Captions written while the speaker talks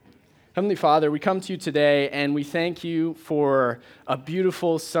Heavenly Father, we come to you today and we thank you for a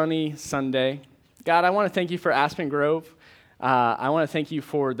beautiful sunny Sunday. God, I want to thank you for Aspen Grove. I want to thank you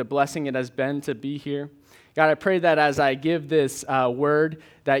for the blessing it has been to be here. God, I pray that as I give this word,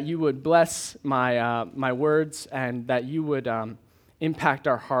 that you would bless my words and that you would impact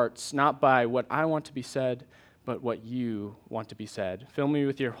our hearts, not by what I want to be said, but what you want to be said. Fill me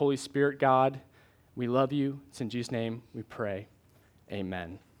with your Holy Spirit, God. We love you. It's in Jesus' name we pray.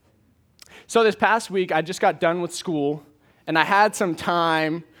 Amen. So this past week, I just got done with school, and I had some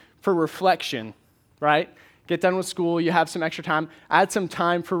time for reflection, right? Get done with school, you have some extra time. I had some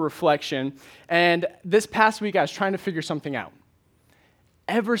time for reflection, and this past week, I was trying to figure something out.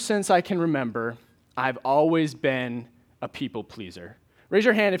 Ever since I can remember, I've always been a people pleaser. Raise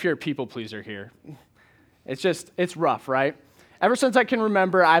your hand if you're a people pleaser here. It's rough, right? Ever since I can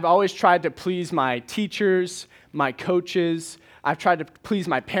remember, I've always tried to please my teachers, my coaches. I've tried to please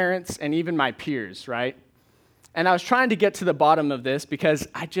my parents and even my peers, right? And I was trying to get to the bottom of this because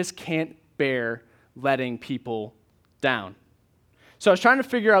I just can't bear letting people down. So I was trying to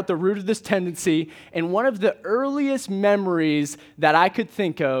figure out the root of this tendency, and one of the earliest memories that I could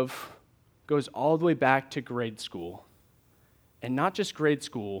think of goes all the way back to grade school. And not just grade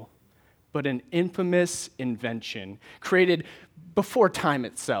school, but an infamous invention created before time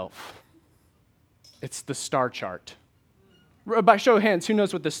itself. It's the star chart. By show of hands, who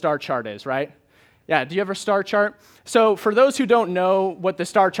knows what the star chart is, right? Yeah, do you have a star chart? So for those who don't know what the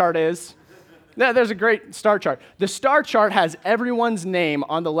star chart is, there's a great star chart. The star chart has everyone's name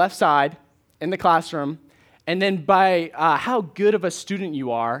on the left side in the classroom, and then by how good of a student you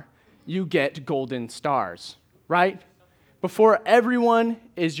are, you get golden stars, right? Before everyone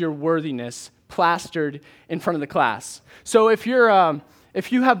is your worthiness plastered in front of the class. So if you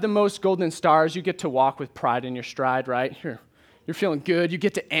have the most golden stars, you get to walk with pride in your stride, right? You're feeling good. You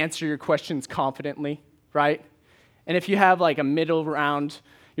get to answer your questions confidently, right? And if you have like a middle round,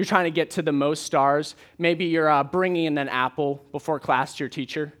 you're trying to get to the most stars. Maybe you're bringing in an apple before class to your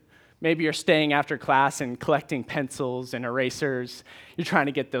teacher. Maybe you're staying after class and collecting pencils and erasers. You're trying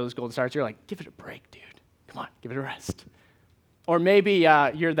to get those golden stars. You're like, give it a break, dude. Come on, give it a rest. Or maybe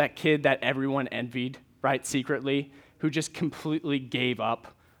you're that kid that everyone envied, right, secretly, who just completely gave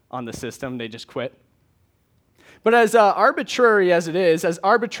up on the system. They just quit. But as arbitrary as it is, as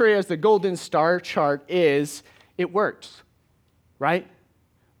arbitrary as the golden star chart is, it works, right?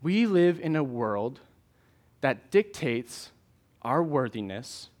 We live in a world that dictates our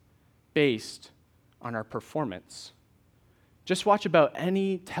worthiness based on our performance. Just watch about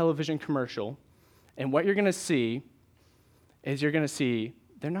any television commercial, and what you're going to see is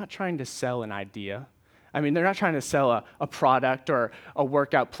they're not trying to sell an idea. I mean, they're not trying to sell a product or a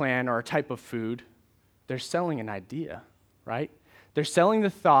workout plan or a type of food. They're selling an idea, right? They're selling the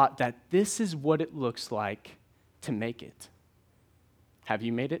thought that this is what it looks like to make it. Have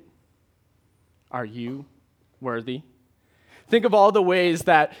you made it? Are you worthy? Think of all the ways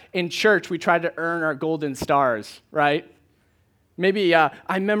that in church we try to earn our golden stars, right? Maybe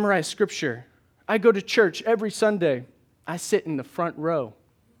I memorize scripture. I go to church every Sunday. I sit in the front row.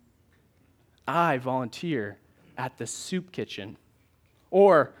 I volunteer at the soup kitchen.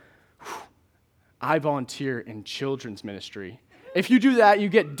 Or I volunteer in children's ministry. If you do that, you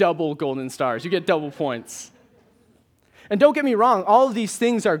get double golden stars. You get double points. And don't get me wrong, all of these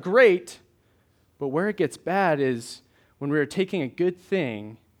things are great, but where it gets bad is when we're taking a good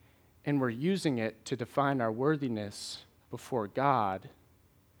thing and we're using it to define our worthiness before God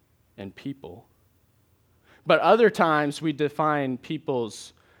and people. But other times we define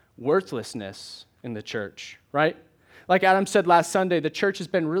people's worthlessness in the church, right? Like Adam said last Sunday, the church has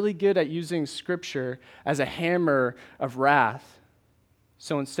been really good at using Scripture as a hammer of wrath.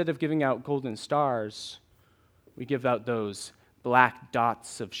 So instead of giving out golden stars, we give out those black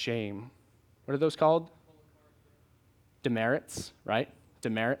dots of shame. What are those called? Demerits, right?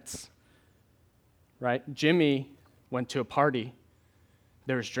 Demerits, right? Jimmy went to a party.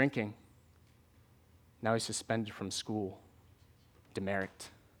 There was drinking. Now he's suspended from school. Demerit.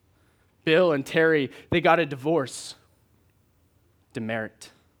 Bill and Terry, they got a divorce.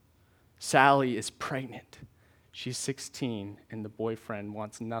 Demerit. Sally is pregnant. She's 16, and the boyfriend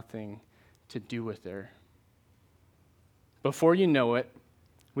wants nothing to do with her. Before you know it,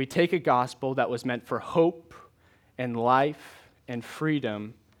 we take a gospel that was meant for hope and life and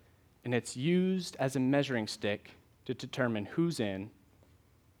freedom, and it's used as a measuring stick to determine who's in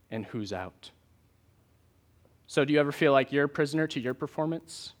and who's out. So do you ever feel like you're a prisoner to your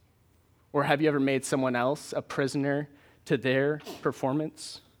performance? Or have you ever made someone else a prisoner to their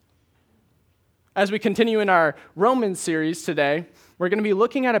performance? As we continue in our Romans series today, We're going to be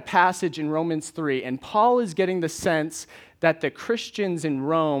looking at a passage in Romans 3, and Paul is getting the sense that the Christians in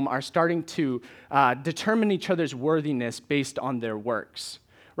Rome are starting to determine each other's worthiness based on their works.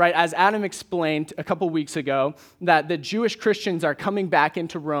 Right, as Adam explained a couple weeks ago, that the Jewish Christians are coming back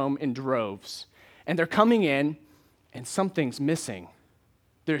into Rome in droves. And they're coming in, and something's missing.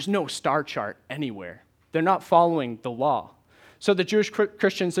 There's no star chart anywhere. They're not following the law. So the Jewish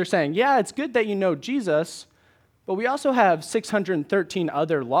Christians, they're saying, yeah, it's good that you know Jesus, but we also have 613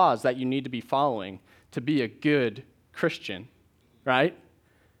 other laws that you need to be following to be a good Christian, right?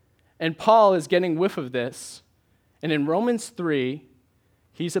 And Paul is getting whiff of this. And in Romans 3,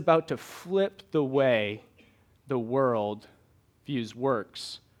 he's about to flip the way the world views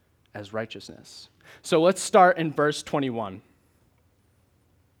works as righteousness. So let's start in verse 21.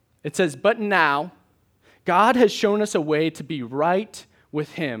 It says, "But now God has shown us a way to be right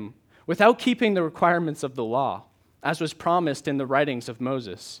with him without keeping the requirements of the law, as was promised in the writings of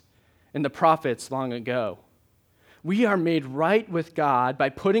Moses and the prophets long ago. We are made right with God by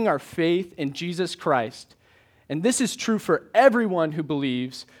putting our faith in Jesus Christ. And this is true for everyone who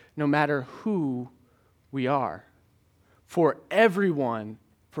believes, no matter who we are. For everyone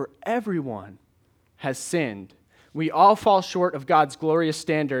has sinned. We all fall short of God's glorious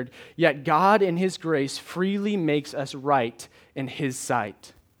standard, yet God in his grace freely makes us right in his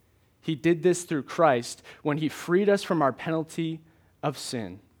sight. He did this through Christ when he freed us from our penalty of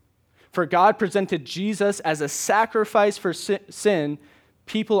sin. For God presented Jesus as a sacrifice for sin.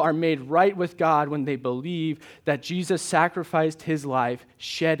 People are made right with God when they believe that Jesus sacrificed his life,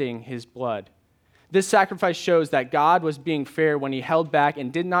 shedding his blood. This sacrifice shows that God was being fair when he held back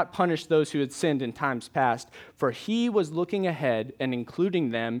and did not punish those who had sinned in times past, for he was looking ahead and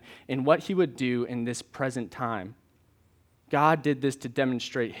including them in what he would do in this present time. God did this to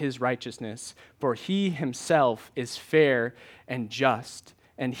demonstrate his righteousness, for he himself is fair and just,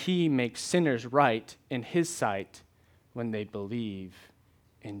 and he makes sinners right in his sight when they believe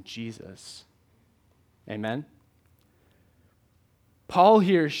in Jesus." Amen? Paul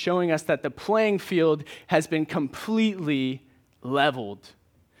here is showing us that the playing field has been completely leveled.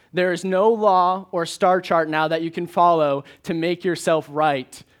 There is no law or star chart now that you can follow to make yourself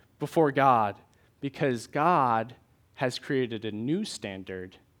right before God, because God has created a new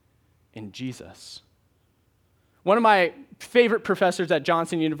standard in Jesus. One of my favorite professors at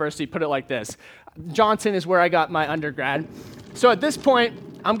Johnson University put it like this. Johnson is where I got my undergrad. So at this point,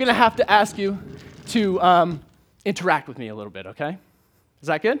 I'm going to have to ask you to interact with me a little bit, okay? Is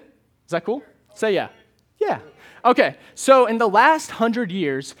that good? Is that cool? Say yeah. Yeah. Okay, so in the last 100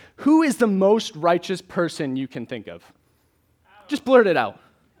 years, who is the most righteous person you can think of? Just blurt it out.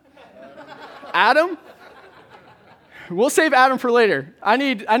 Adam? We'll save Adam for later. I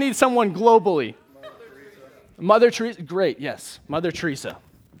need someone globally. Mother Teresa. Great, yes. Mother Teresa.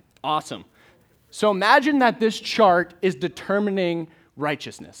 Awesome. So imagine that this chart is determining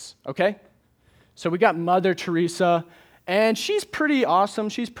righteousness, okay? So we got Mother Teresa, and she's pretty awesome.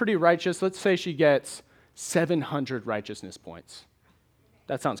 She's pretty righteous. Let's say she gets 700 righteousness points.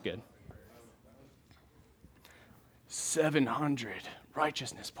 That sounds good. 700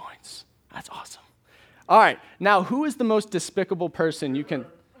 righteousness points. That's awesome. All right, now who is the most despicable person you can...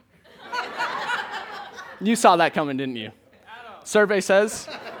 You saw that coming, didn't you? Survey says.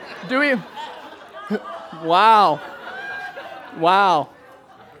 Do we? Wow.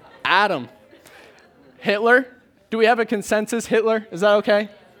 Adam. Hitler? Do we have a consensus? Hitler? Is that okay?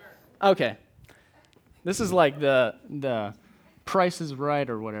 Okay. This is like the Price is Right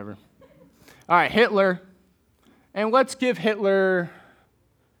or whatever. All right, Hitler. And let's give Hitler,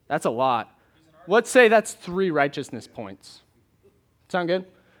 that's a lot. Let's say that's 3 righteousness points. Sound good?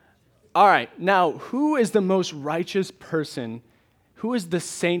 All right, now who is the most righteous person? Who is the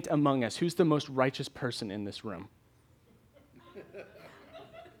saint among us? Who's the most righteous person in this room?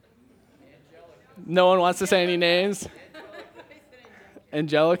 No one wants to say any names?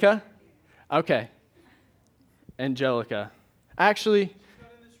 Angelica? Okay. Angelica. Actually,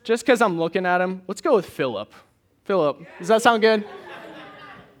 just because I'm looking at him, let's go with Philip. Philip, does that sound good?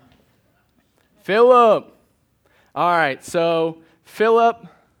 Philip. All right, so Philip,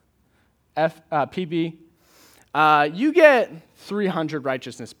 PB, you get 300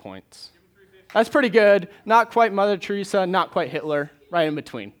 righteousness points. That's pretty good. Not quite Mother Teresa, not quite Hitler, right in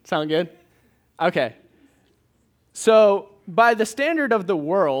between. Sound good? Okay. So by the standard of the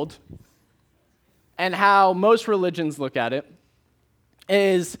world and how most religions look at it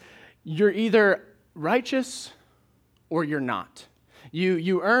is you're either righteous or you're not.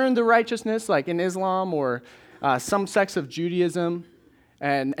 You earn the righteousness, like in Islam or some sects of Judaism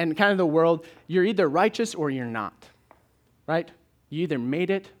and kind of the world. You're either righteous or you're not, right? You either made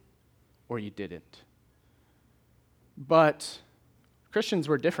it or you didn't. But Christians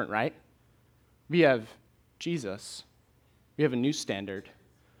were different, right? We have Jesus. We have a new standard.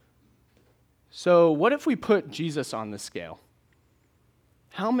 So what if we put Jesus on the scale?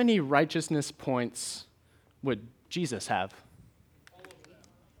 How many righteousness points would Jesus have?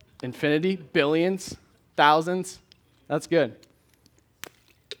 Infinity? Billions? Thousands? That's good.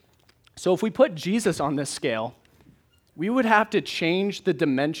 So if we put Jesus on this scale, we would have to change the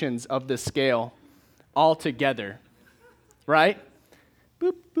dimensions of the scale altogether, right?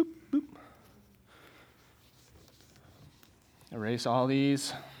 Boop, boop, boop. Erase all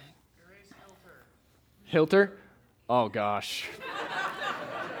these. Erase Hilter? Oh, gosh.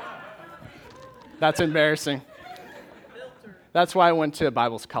 That's embarrassing. Filter. That's why I went to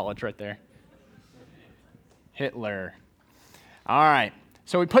Bible college right there. Hitler. All right.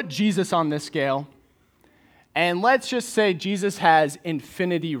 So we put Jesus on this scale, and let's just say Jesus has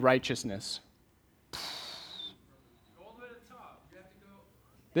infinity righteousness. Go all the way to the top. You have to go.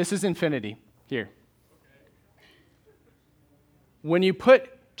 This is infinity here. Okay. When you put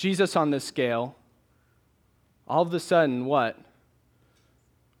Jesus on this scale, all of a sudden, what?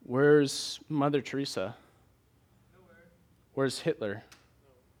 Where's Mother Teresa? Nowhere. Where's Hitler? No.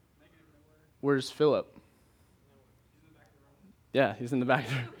 Negative nowhere. Where's Philip? No. He's in the back of the room. Yeah, he's in the back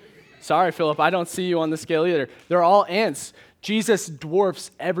there. Sorry, Philip, I don't see you on the scale either. They're all ants. Jesus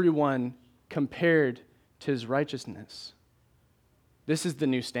dwarfs everyone compared to his righteousness. This is the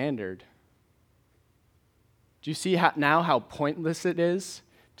new standard. Do you see now how pointless it is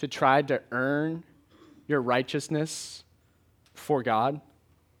to try to earn your righteousness for God?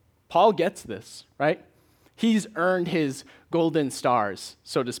 Paul gets this, right? He's earned his golden stars,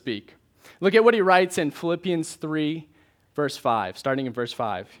 so to speak. Look at what he writes in Philippians 3, verse 5, starting in verse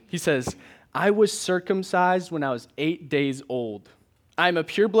 5. He says, I was circumcised when I was 8 days old. I am a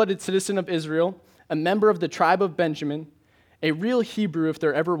pure-blooded citizen of Israel, a member of the tribe of Benjamin, a real Hebrew if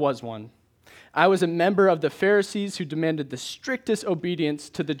there ever was one. I was a member of the Pharisees who demanded the strictest obedience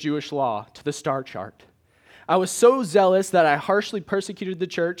to the Jewish law, to the star chart. I was so zealous that I harshly persecuted the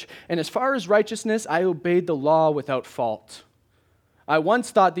church, and as far as righteousness, I obeyed the law without fault. I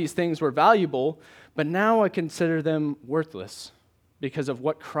once thought these things were valuable, but now I consider them worthless because of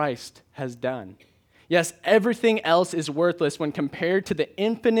what Christ has done. Yes, everything else is worthless when compared to the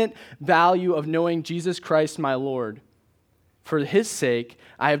infinite value of knowing Jesus Christ, my Lord. For his sake,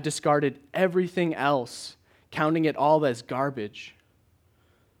 I have discarded everything else, counting it all as garbage,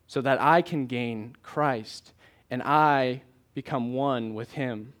 so that I can gain Christ and I become one with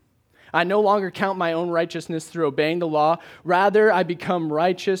him. I no longer count my own righteousness through obeying the law. Rather, I become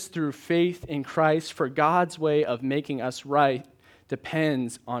righteous through faith in Christ, for God's way of making us right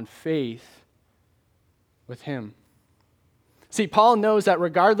depends on faith with him. See, Paul knows that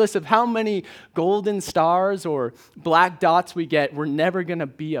regardless of how many golden stars or black dots we get, we're never going to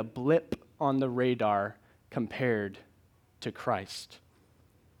be a blip on the radar compared to Christ.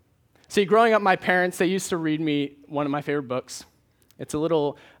 See, growing up, my parents, they used to read me one of my favorite books. It's a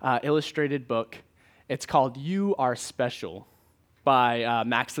little illustrated book. It's called You Are Special by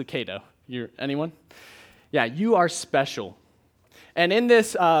Max Lucado. Anyone? Yeah, You Are Special. And in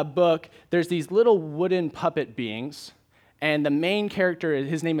this book, there's these little wooden puppet beings, and the main character,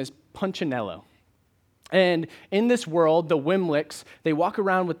 his name is Punchinello. And in this world, the Wimlicks, they walk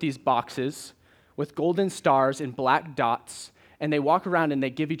around with these boxes with golden stars and black dots, and they walk around and they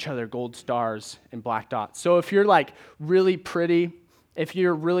give each other gold stars and black dots. So if you're like really pretty, if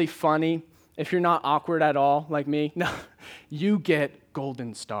you're really funny, if you're not awkward at all like me, no, you get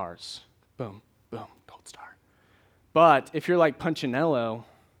golden stars. Boom, boom, gold star. But if you're like Punchinello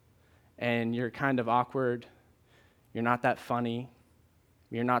and you're kind of awkward, you're not that funny,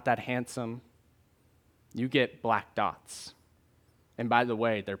 you're not that handsome, you get black dots. And by the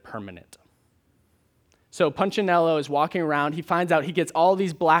way, they're permanent. So Punchinello is walking around. He finds out he gets all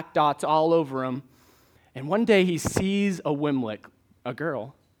these black dots all over him. And one day he sees a Wimlick, a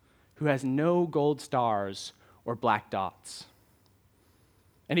girl, who has no gold stars or black dots.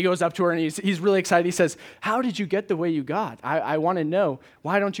 And he goes up to her and he's really excited. He says, how did you get the way you got? I want to know.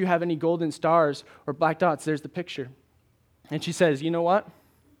 Why don't you have any golden stars or black dots? There's the picture. And she says, you know what?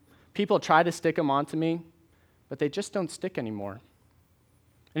 People try to stick them onto me, but they just don't stick anymore.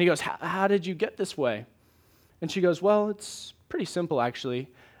 And he goes, how did you get this way? And she goes, well, it's pretty simple, actually.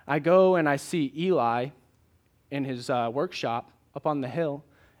 I go and I see Eli in his workshop up on the hill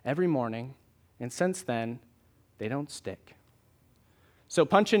every morning, and since then, they don't stick. So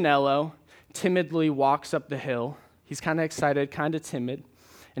Punchinello timidly walks up the hill. He's kind of excited, kind of timid,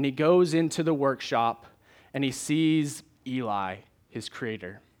 and he goes into the workshop, and he sees Eli his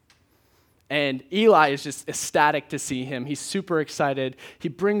creator. And Eli is just ecstatic to see him. He's super excited. He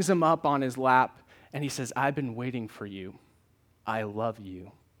brings him up on his lap, and he says, I've been waiting for you. I love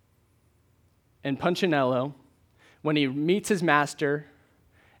you. And Punchinello, when he meets his master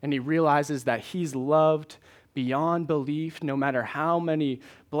and he realizes that he's loved beyond belief, no matter how many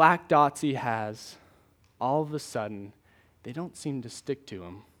black dots he has, all of a sudden, they don't seem to stick to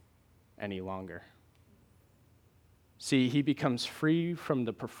him any longer. See, he becomes free from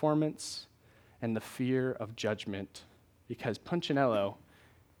the performance and the fear of judgment because Punchinello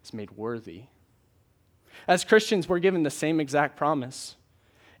is made worthy. As Christians, we're given the same exact promise.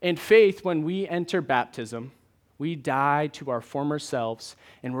 In faith, when we enter baptism, we die to our former selves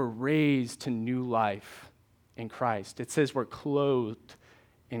and we're raised to new life in Christ. It says we're clothed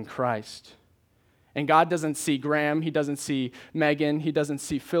in Christ. And God doesn't see Graham, he doesn't see Megan, he doesn't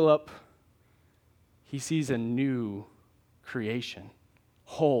see Philip. He sees a new creation,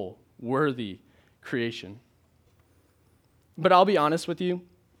 whole, worthy creation. But I'll be honest with you,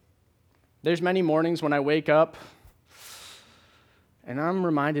 there's many mornings when I wake up and I'm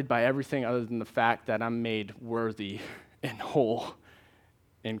reminded by everything other than the fact that I'm made worthy and whole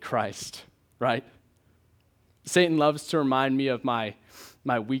in Christ, right? Satan loves to remind me of my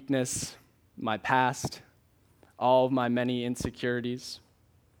weakness, my past, all of my many insecurities.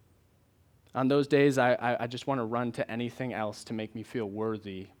 On those days, I just want to run to anything else to make me feel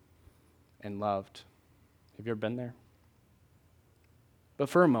worthy and loved. Have you ever been there? But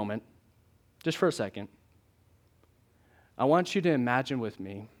for a moment, just for a second, I want you to imagine with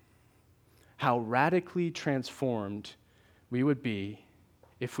me how radically transformed we would be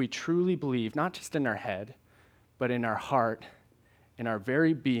if we truly believe, not just in our head, but in our heart, in our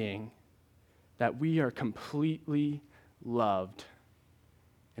very being, that we are completely loved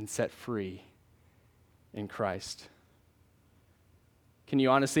and set free in Christ. Can you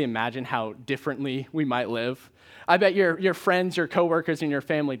honestly imagine how differently we might live? I bet your friends, your coworkers, and your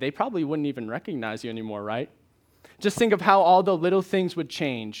family, they probably wouldn't even recognize you anymore, right? Just think of how all the little things would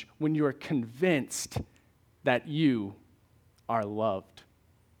change when you are convinced that you are loved.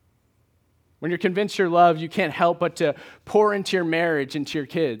 When you're convinced you're loved, you can't help but to pour into your marriage, into your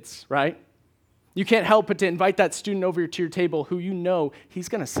kids, right? You can't help but to invite that student over to your table who you know he's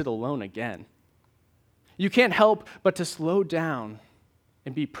going to sit alone again. You can't help but to slow down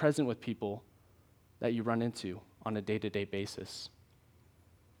and be present with people that you run into on a day-to-day basis.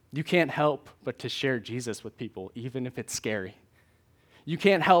 You can't help but to share Jesus with people, even if it's scary. You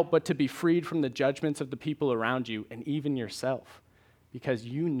can't help but to be freed from the judgments of the people around you and even yourself, because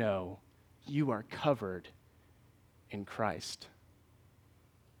you know you are covered in Christ.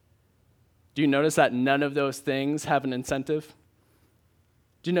 Do you notice that none of those things have an incentive?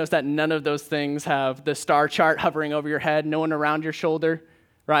 Do you notice that none of those things have the star chart hovering over your head, no one around your shoulder,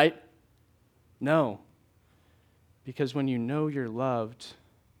 right? No. Because when you know you're loved,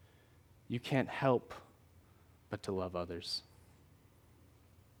 you can't help but to love others.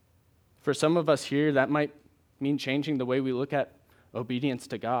 For some of us here, that might mean changing the way we look at obedience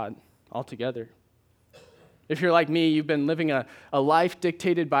to God altogether. If you're like me, you've been living a life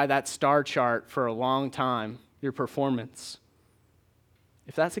dictated by that star chart for a long time, your performance.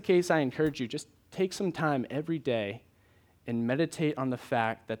 If that's the case, I encourage you, just take some time every day and meditate on the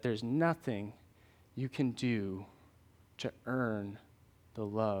fact that there's nothing you can do to earn the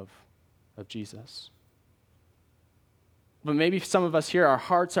love of Jesus. But maybe some of us here, our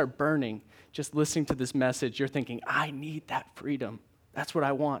hearts are burning just listening to this message. You're thinking, I need that freedom. That's what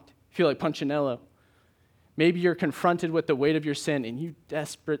I want. You feel like Punchinello. Maybe you're confronted with the weight of your sin and you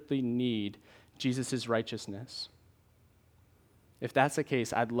desperately need Jesus' righteousness. If that's the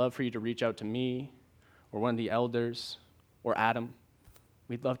case, I'd love for you to reach out to me or one of the elders or Adam.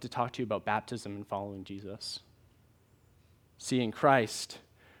 We'd love to talk to you about baptism and following Jesus. See, in Christ,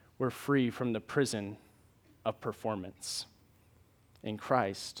 we're free from the prison of performance. In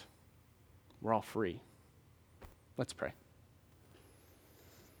Christ, we're all free. Let's pray.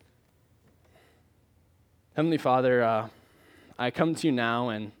 Heavenly Father, I come to you now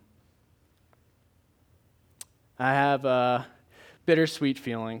and I have bittersweet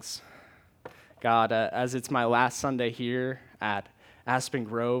feelings. God, as it's my last Sunday here at Aspen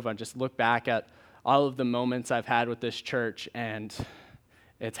Grove, I just look back at all of the moments I've had with this church, and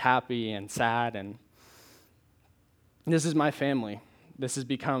it's happy and sad, and this is my family. This has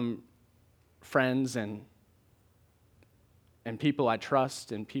become friends and people I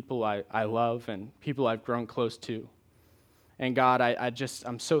trust and people I love and people I've grown close to. And God,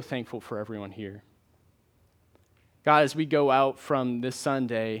 I'm so thankful for everyone here. God, as we go out from this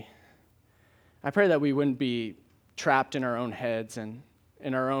Sunday, I pray that we wouldn't be trapped in our own heads and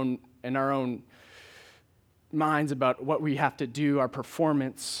in our own minds about what we have to do, our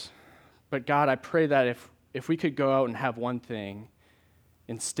performance. But God, I pray that if we could go out and have one thing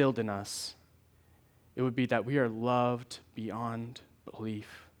instilled in us, it would be that we are loved beyond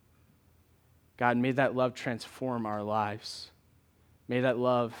belief. God, may that love transform our lives. May that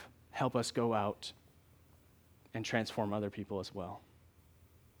love help us go out and transform other people as well.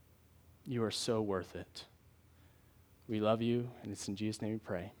 You are so worth it. We love you, and it's in Jesus' name we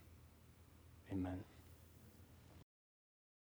pray. Amen.